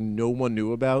Wizards who like no one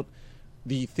knew about,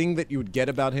 the thing that you would get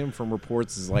about him from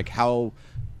reports is like how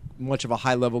much of a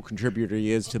high-level contributor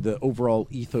he is to the overall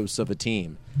ethos of a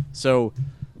team. So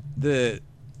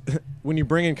when you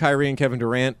bring in Kyrie and Kevin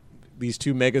Durant, these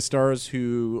two megastars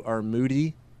who are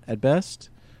moody at best,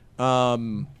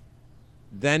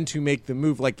 then to make the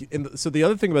move, so the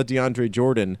other thing about DeAndre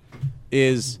Jordan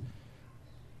is,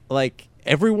 like,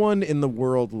 everyone in the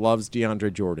world loves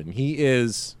DeAndre Jordan. He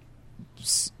is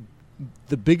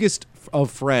the biggest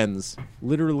of friends,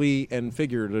 literally and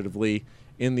figuratively,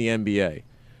 in the NBA.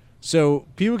 So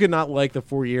people could not like the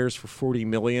 4 years for $40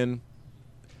 million.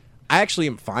 I actually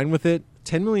am fine with it.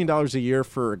 $10 million a year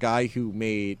for a guy who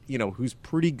made, you know, who's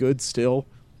pretty good still.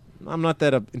 I'm not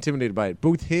that intimidated by it.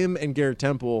 Both him and Garrett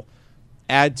Temple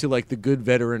add to like the good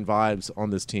veteran vibes on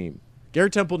this team.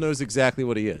 Garrett Temple knows exactly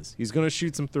what he is. He's going to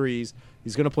shoot some threes.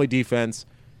 He's going to play defense.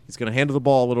 He's going to handle the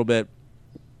ball a little bit.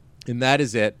 And that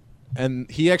is it. And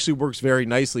he actually works very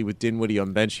nicely with Dinwiddie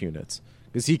on bench units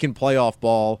because he can play off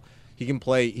ball. He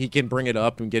can bring it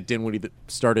up and get Dinwiddie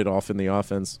started off in the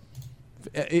offense.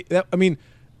 I mean,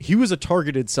 he was a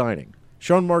targeted signing.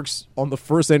 Sean Marks, on the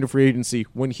first end of free agency,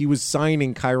 when he was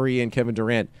signing Kyrie and Kevin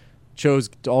Durant,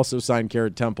 chose to also sign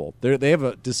Garrett Temple. They have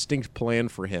a distinct plan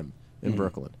for him in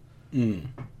Brooklyn.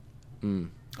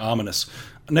 Ominous.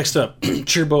 Next up,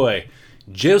 cheer boy,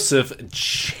 Joseph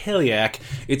Cheliak.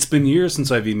 It's been years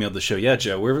since I've emailed the show. Yeah,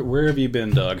 Joe, where have you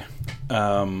been, dog?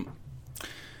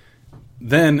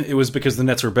 Then it was because the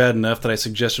Nets were bad enough that I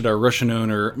suggested our Russian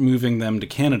owner moving them to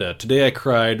Canada. Today I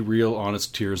cried real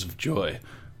honest tears of joy.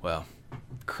 Wow.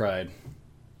 Cried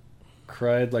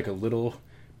like a little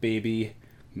baby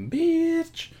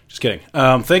Bitch. Just kidding.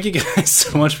 Thank you guys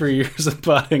so much for your years of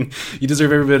potting. You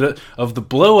deserve every bit of the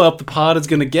blow up the pod is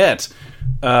going to get.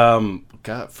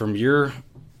 God, from your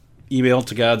email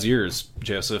to God's ears,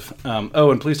 Joseph.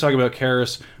 And please talk about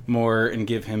Karras more and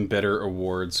give him better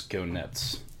awards. Go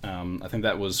Nets. I think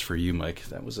that was for you, Mike.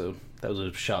 That was a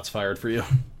shots fired for you.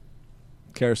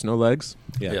 Karras, no legs.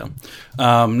 Yeah.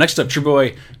 Next up, your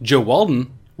boy Joe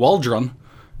Waldron.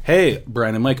 Hey,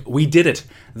 Brian and Mike, we did it.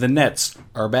 The Nets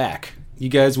are back. You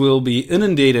guys will be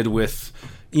inundated with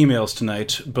emails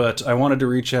tonight, but I wanted to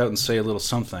reach out and say a little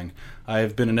something.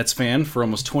 I've been a Nets fan for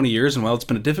almost 20 years, and while it's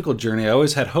been a difficult journey, I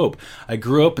always had hope. I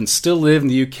grew up and still live in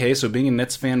the UK, so being a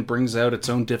Nets fan brings out its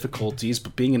own difficulties,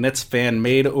 but being a Nets fan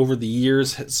over the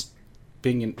years has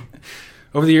been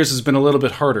a little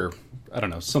bit harder. I don't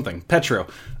know, something.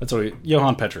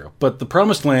 Johan Petro. But the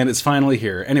promised land is finally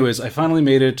here. Anyways, I finally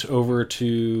made it over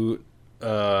to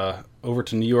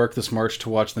New York this March to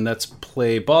watch the Nets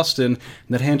play Boston, and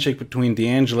that handshake between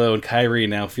D'Angelo and Kyrie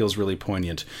now feels really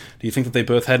poignant. Do you think that they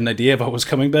both had an idea of what was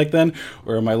coming back then,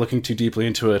 or am I looking too deeply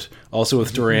into it? Also,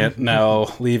 with Durant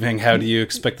now leaving, how do you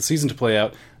expect the season to play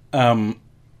out?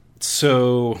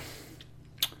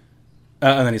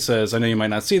 And then he says, I know you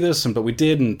might not see this, but we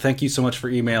did, and thank you so much for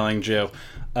emailing, Joe.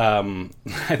 I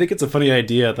think it's a funny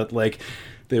idea that, like,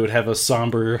 they would have a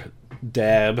somber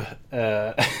dab.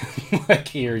 Like,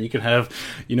 here, you can have,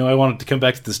 I wanted to come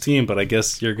back to this team, but I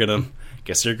guess you're gonna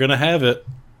have it.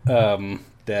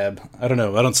 Dab. I don't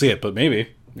know. I don't see it, but maybe.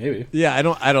 Yeah,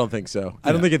 I don't think so.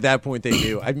 I don't think at that point they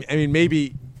knew. I mean,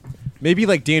 maybe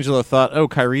like D'Angelo thought, oh,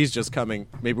 Kyrie's just coming.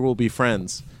 Maybe we'll be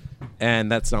friends.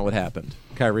 And that's not what happened.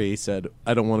 Kyrie said,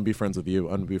 I don't want to be friends with you.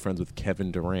 I want to be friends with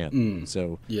Kevin Durant.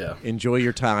 So enjoy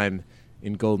your time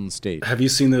in Golden State. Have you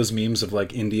seen those memes of,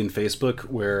 like, Indian Facebook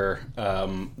where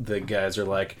the guys are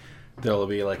like, they'll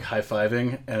be like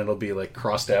high-fiving and it'll be like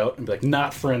crossed out and be like,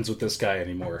 not friends with this guy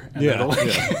anymore. And then and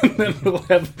then it'll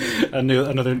have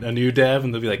a new dab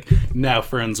and they'll be like, now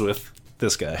friends with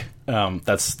this guy.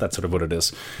 That's sort of what it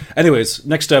is. Anyways,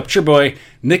 next up, your boy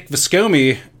Nick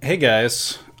Viscomi. Hey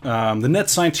guys. The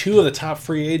Nets signed 2 of the top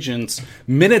free agents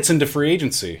minutes into free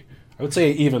agency. I would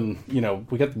say even,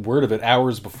 we got word of it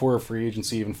hours before free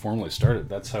agency even formally started.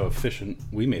 That's how efficient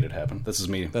we made it happen. This is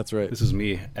me. That's right. This is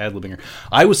me ad-libbing her.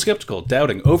 I was skeptical,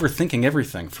 doubting, overthinking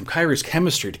everything, from Kyrie's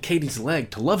chemistry to KD's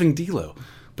leg to loving D'Lo.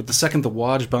 But the second the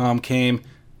Woj bomb came,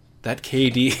 that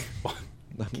KD...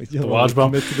 The Woj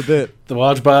bomb. To the bit. The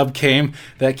Woj bomb came.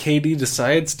 That KD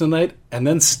decides tonight, and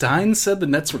then Stein said the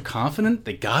Nets were confident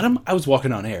they got him. I was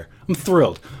walking on air. I'm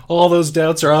thrilled. All those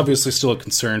doubts are obviously still a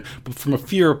concern, but from a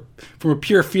pure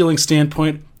feeling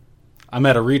standpoint, I'm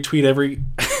at a retweet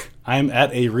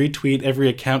every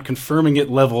account confirming it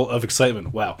level of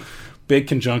excitement. Wow. Big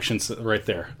conjunctions right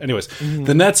there. Anyways,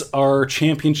 The Nets are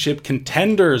championship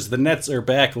contenders. The Nets are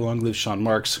back. Long live Sean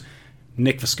Marks.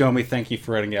 Nick Viscomi, thank you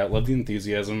for writing out. Love the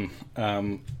enthusiasm.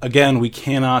 Again, we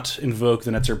cannot invoke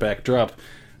the Nets are back drop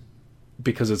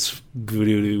because it's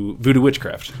voodoo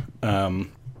witchcraft.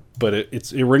 But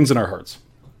it rings in our hearts.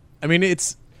 I mean,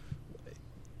 it's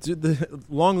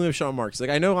long live Sean Marks. Like,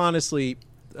 I know, honestly,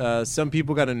 some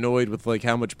people got annoyed with like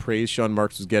how much praise Sean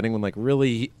Marks was getting when, like,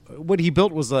 really what he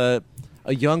built was a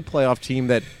young playoff team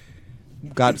that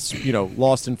got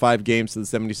lost in 5 games to the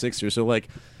 76ers. So, like,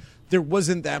 there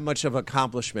wasn't that much of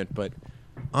accomplishment, but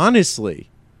honestly,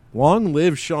 long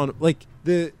live Sean. Like,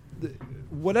 the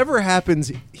whatever happens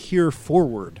here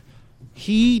forward,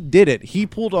 he did it. He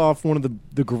pulled off one of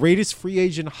the greatest free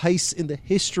agent heists in the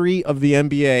history of the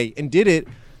NBA, and did it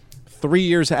 3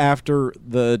 years after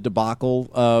the debacle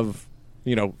of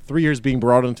 3 years being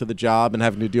brought into the job and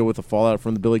having to deal with the fallout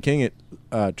from the Billy King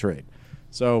trade.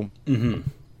 So,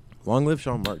 long live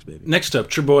Sean Marks, baby. Next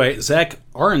up, your boy Zach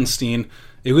Arenstein.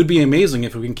 It would be amazing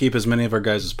if we can keep as many of our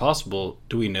guys as possible.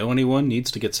 Do we know anyone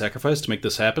needs to get sacrificed to make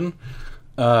this happen?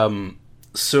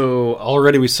 So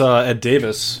already we saw Ed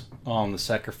Davis on the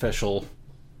sacrificial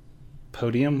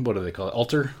podium. What do they call it?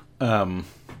 Altar? An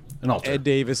altar. Ed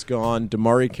Davis gone.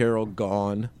 DeMarre Carroll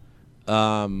gone.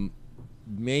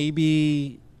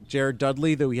 Maybe Jared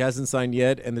Dudley, though he hasn't signed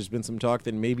yet, and there's been some talk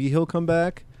that maybe he'll come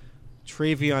back.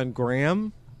 Travion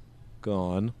Graham,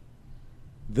 gone.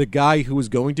 The guy who was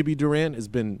going to be Durant is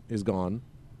gone.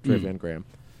 Travion Graham.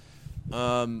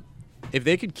 If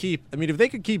they could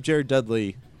keep Jared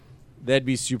Dudley, that'd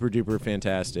be super duper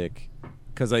fantastic,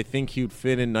 because I think he'd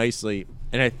fit in nicely.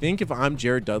 And I think if I'm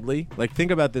Jared Dudley, like,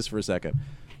 think about this for a second.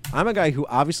 I'm a guy who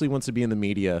obviously wants to be in the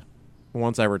media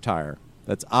once I retire.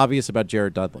 That's obvious about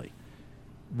Jared Dudley.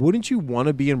 Wouldn't you want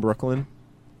to be in Brooklyn?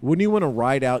 Wouldn't you want to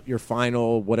ride out your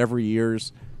final whatever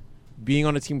years being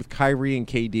on a team with Kyrie and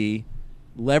KD?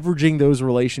 leveraging those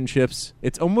relationships.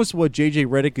 It's almost what J.J.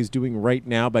 Redick is doing right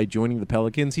now by joining the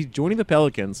Pelicans. He's joining the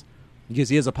Pelicans because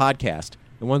he has a podcast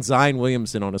and wants Zion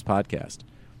Williamson on his podcast.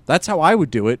 That's how I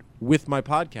would do it with my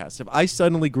podcast. If I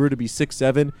suddenly grew to be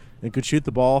 6'7" and could shoot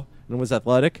the ball and was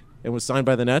athletic and was signed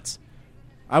by the Nets,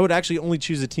 I would actually only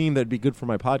choose a team that would be good for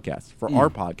my podcast, for our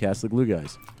podcast, the Glue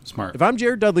Guys. Smart. If I'm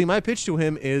Jared Dudley, my pitch to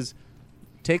him is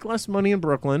take less money in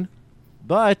Brooklyn,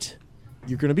 but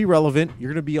you're going to be relevant. You're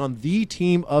going to be on the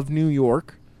team of New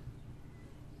York,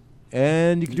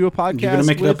 and you can do a podcast. You're going to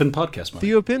make it up in podcast money.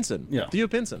 Theo Pinson. Yeah. Theo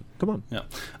Pinson. Come on.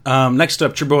 Yeah. Next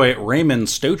up, your boy Raymond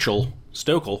Stokel.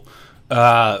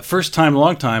 First time,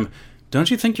 long time. Don't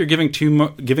you think you're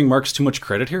giving Marks too much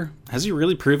credit here? Has he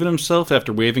really proven himself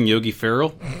after waving Yogi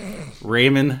Ferrell?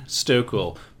 Raymond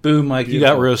Stokel. Boom, Mike. Beautiful.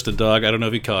 You got roasted, dog. I don't know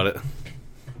if you caught it.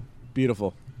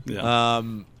 Beautiful. Yeah.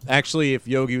 Actually, if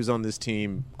Yogi was on this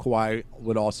team, Kawhi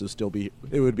would also still be.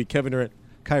 It would be Kevin Durant,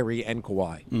 Kyrie, and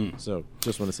Kawhi. So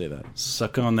just want to say that.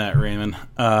 Suck on that, Raymond.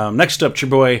 Next up, your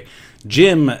boy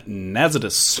Jim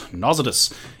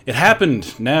Nazadis. It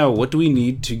happened. Now, what do we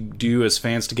need to do as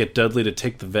fans to get Dudley to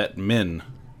take the vet min?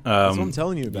 That's what I'm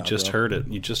telling you about. You just heard it.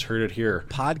 You just heard it here.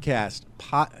 Podcast.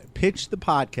 Pitch the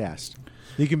podcast.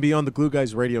 You can be on the Glue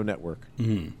Guys radio network.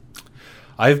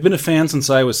 I've been a fan since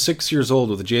I was 6 years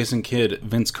old with Jason Kidd,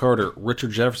 Vince Carter,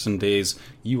 Richard Jefferson days.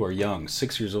 You are young.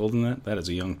 6 years old in that? That is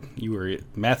a young... You were...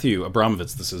 Matthew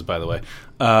Abramovitz, this is, by the way.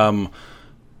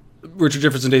 Richard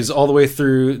Jefferson days all the way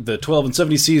through the 12 and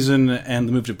 70 season and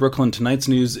the move to Brooklyn. Tonight's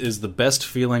news is the best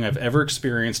feeling I've ever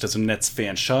experienced as a Nets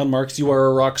fan. Sean Marks, you are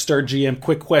a rock star GM.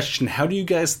 Quick question. How do you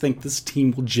guys think this team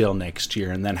will gel next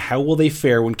year? And then how will they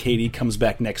fare when KD comes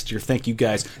back next year? Thank you,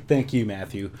 guys. Thank you,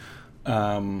 Matthew.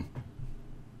 Do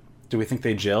we think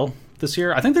they gel this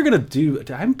year? I think they're going to do...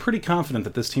 I'm pretty confident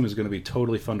that this team is going to be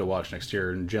totally fun to watch next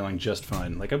year and gelling just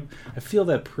fine. Like, I feel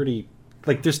that pretty...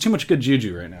 Like, there's too much good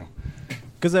juju right now.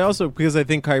 Because I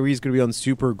think Kyrie's going to be on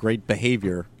super great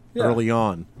behavior early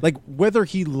on. Like, whether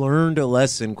he learned a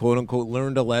lesson, quote-unquote,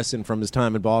 learned a lesson from his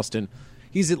time in Boston,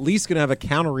 he's at least going to have a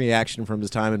counter-reaction from his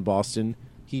time in Boston.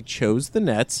 He chose the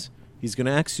Nets. He's going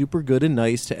to act super good and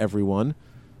nice to everyone.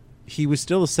 He was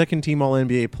still a second-team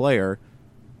All-NBA player.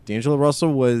 D'Angelo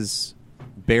Russell was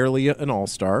barely an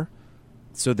all-star,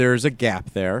 so there's a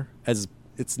gap there. As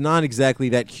it's not exactly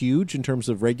that huge in terms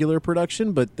of regular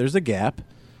production, but there's a gap.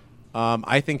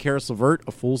 I think Karis LeVert,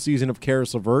 a full season of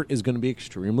Karis LeVert, is going to be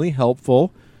extremely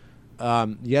helpful.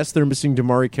 Yes, they're missing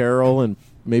DeMarre Carroll and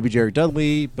maybe Jared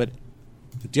Dudley, but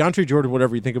DeAndre Jordan,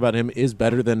 whatever you think about him, is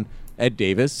better than Ed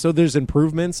Davis. So there's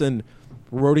improvements, and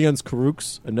Rodions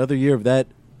Kurucs, another year of that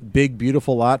big,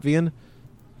 beautiful Latvian.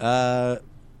 They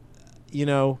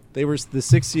were the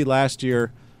 6th seed last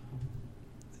year.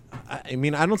 I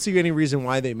mean, I don't see any reason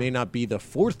why they may not be the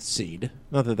 4th seed.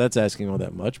 Not that that's asking all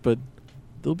that much, but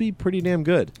they'll be pretty damn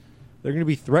good. They're going to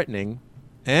be threatening,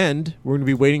 and we're going to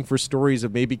be waiting for stories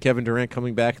of maybe Kevin Durant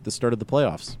coming back at the start of the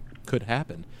playoffs. Could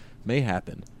happen. May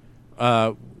happen.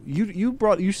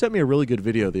 You sent me a really good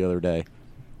video the other day.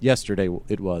 Yesterday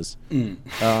it was.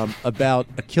 About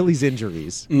Achilles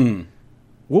injuries.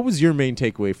 What was your main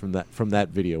takeaway from that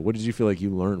video? What did you feel like you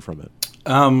learned from it?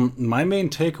 My main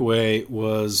takeaway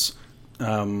was,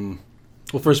 well,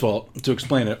 first of all, to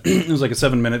explain it, it was like a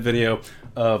 7-minute video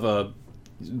of a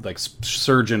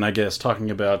surgeon, I guess, talking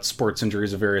about sports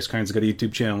injuries of various kinds. He's got a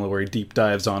YouTube channel where he deep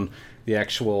dives on the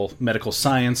actual medical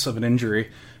science of an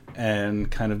injury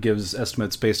and kind of gives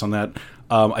estimates based on that.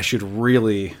 I should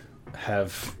really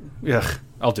have... Yeah,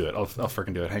 I'll do it. I'll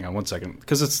freaking do it. Hang on one second,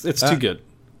 because it's too good.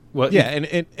 What? Yeah, and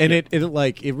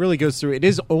it really goes through. It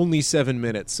is only 7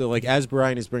 minutes, so like as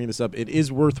Brian is bringing this up, it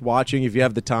is worth watching if you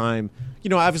have the time.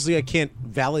 Obviously I can't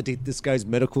validate this guy's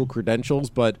medical credentials,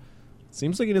 but it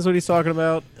seems like he knows what he's talking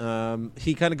about.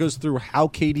 He kind of goes through how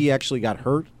KD actually got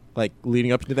hurt, like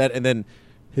leading up to that, and then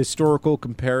historical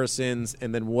comparisons,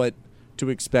 and then what to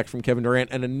expect from Kevin Durant.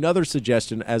 And another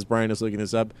suggestion, as Brian is looking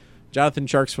this up, Jonathan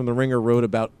Sharks from The Ringer wrote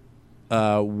about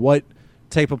what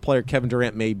type of player Kevin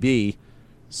Durant may be.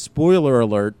 Spoiler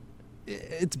alert,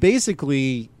 it's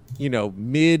basically,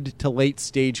 mid to late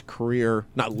stage career,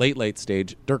 not late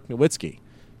stage, Dirk Nowitzki.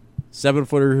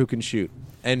 7-footer who can shoot.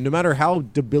 And no matter how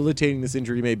debilitating this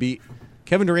injury may be,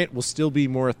 Kevin Durant will still be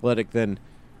more athletic than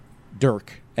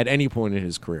Dirk at any point in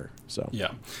his career. So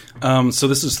yeah. So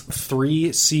this is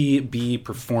 3CB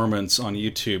Performance on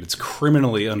YouTube. It's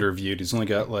criminally underviewed. He's only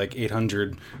got like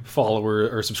 800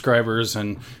 followers or subscribers,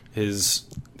 and his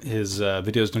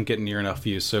videos don't get near enough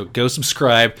views. So go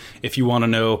subscribe if you want to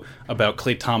know about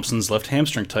Klay Thompson's left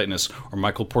hamstring tightness, or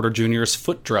Michael Porter Jr.'s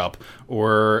foot drop,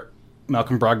 or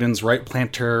Malcolm Brogdon's right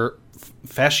plantar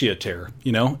fascia tear,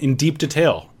 in deep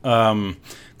detail.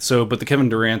 But the Kevin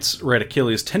Durant's right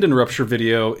Achilles tendon rupture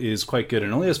video is quite good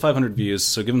and only has 500 views,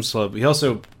 so give him some love. He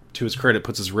also, to his credit,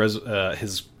 puts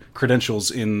his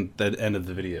credentials in the end of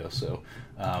the video. So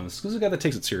this is a guy that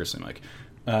takes it seriously, Mike.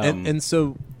 And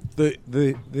so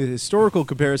the historical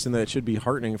comparison that should be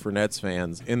heartening for Nets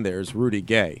fans in there is Rudy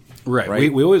Gay. Right?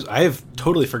 I have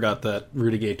totally forgot that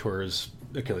Rudy Gay tore his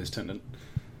Achilles tendon.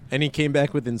 And he came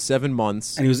back within 7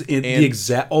 months. And he was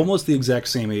almost the exact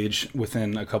same age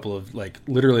within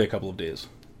literally a couple of days.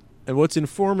 And what's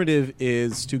informative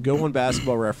is to go on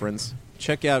Basketball Reference,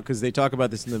 check out, because they talk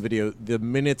about this in the video, the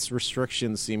minutes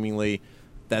restriction seemingly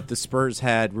that the Spurs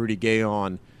had Rudy Gay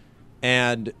on.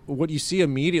 And what you see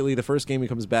immediately, the first game he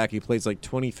comes back, he plays like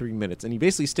 23 minutes. And he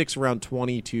basically sticks around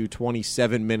 20 to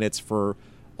 27 minutes for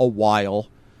a while.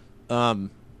 So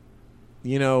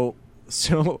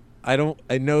I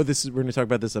know this is, we're going to talk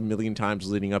about this a million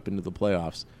times leading up into the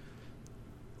playoffs.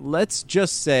 Let's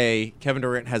just say Kevin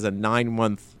Durant has a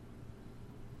 9-month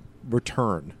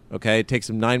return, okay? It takes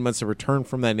him 9 months to return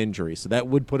from that injury. So that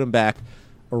would put him back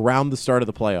around the start of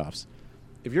the playoffs.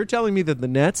 If you're telling me that the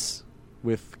Nets,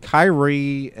 with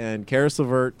Kyrie and Karis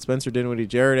LeVert, Spencer Dinwiddie,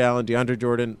 Jared Allen, DeAndre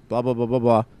Jordan, blah, blah, blah, blah,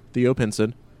 blah, Theo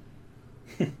Pinson,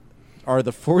 are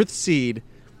the 4th seed,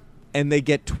 and they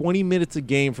get 20 minutes a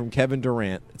game from Kevin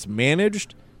Durant. It's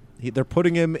managed. They're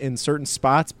putting him in certain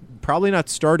spots, probably not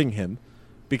starting him,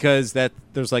 because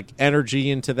there's like energy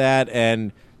into that,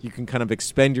 and you can kind of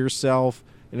expend yourself,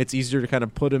 and it's easier to kind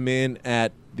of put him in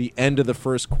at the end of the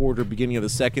first quarter, beginning of the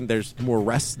second. There's more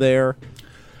rest there.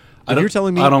 You're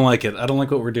telling me I don't like it. I don't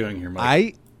like what we're doing here,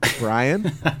 Mike.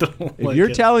 Brian, if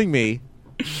you're telling me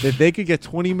that they could get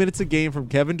 20 minutes a game from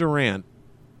Kevin Durant,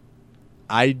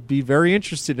 I'd be very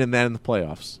interested in that in the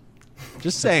playoffs.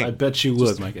 Just saying. I bet you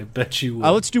would, Mike. I bet you would.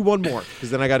 Let's do one more, because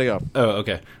then I got to go. Oh,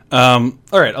 okay. All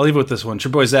right, I'll leave it with this one. It's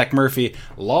your boy, Zach Murphy,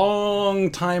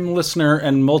 long-time listener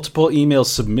and multiple email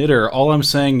submitter. All I'm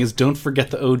saying is don't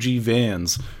forget the OG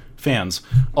fans.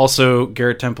 Also,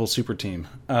 Garrett Temple Super Team.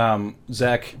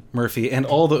 Zach Murphy and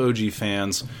all the OG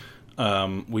fans,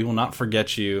 we will not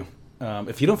forget you.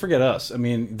 If you don't forget us, I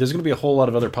mean, there's going to be a whole lot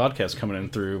of other podcasts coming in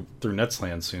through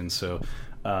Netsland soon. So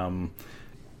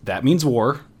that means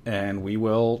war, and we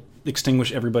will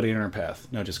extinguish everybody in our path.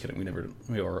 No, just kidding.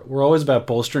 We're always about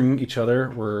bolstering each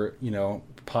other. We're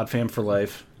pod fam for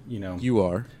life. You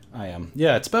are. I am.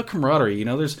 Yeah, it's about camaraderie.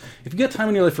 If you got time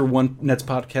in your life for one Nets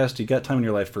podcast, you got time in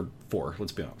your life for 4.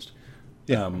 Let's be honest.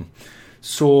 Yeah.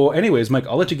 So, anyways, Mike,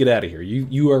 I'll let you get out of here.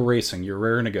 You are racing. You're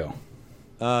raring to go.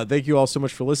 Thank you all so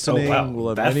much for listening. Oh, wow. We'll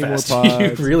have that many fast. more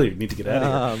pods. You really need to get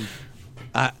out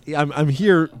of here. I'm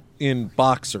here in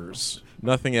boxers.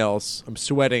 Nothing else. I'm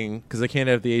sweating because I can't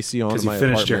have the AC on in my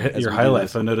apartment. Because you finished your high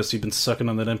life. I noticed you've been sucking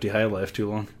on that empty high life too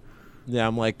long. Yeah,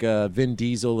 I'm like Vin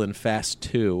Diesel in Fast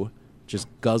 2, just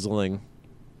guzzling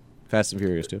Fast and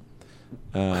Furious 2.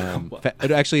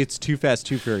 Actually, it's Too Fast,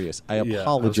 Too Furious. I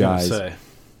apologize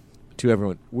to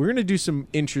everyone. We're going to do some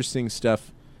interesting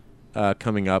stuff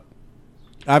coming up.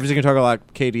 Obviously, going to talk a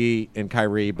lot KD and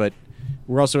Kyrie, but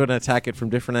we're also going to attack it from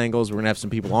different angles. We're going to have some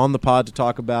people on the pod to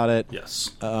talk about it. Yes.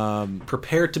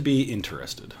 Prepare to be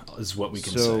interested is what we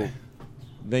can say.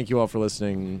 Thank you all for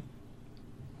listening.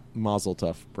 Mazel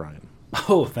tov, Brian.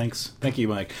 Oh, thanks. Thank you,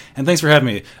 Mike. And thanks for having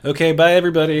me. Okay, bye,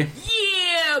 everybody.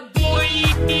 Yeah, boy.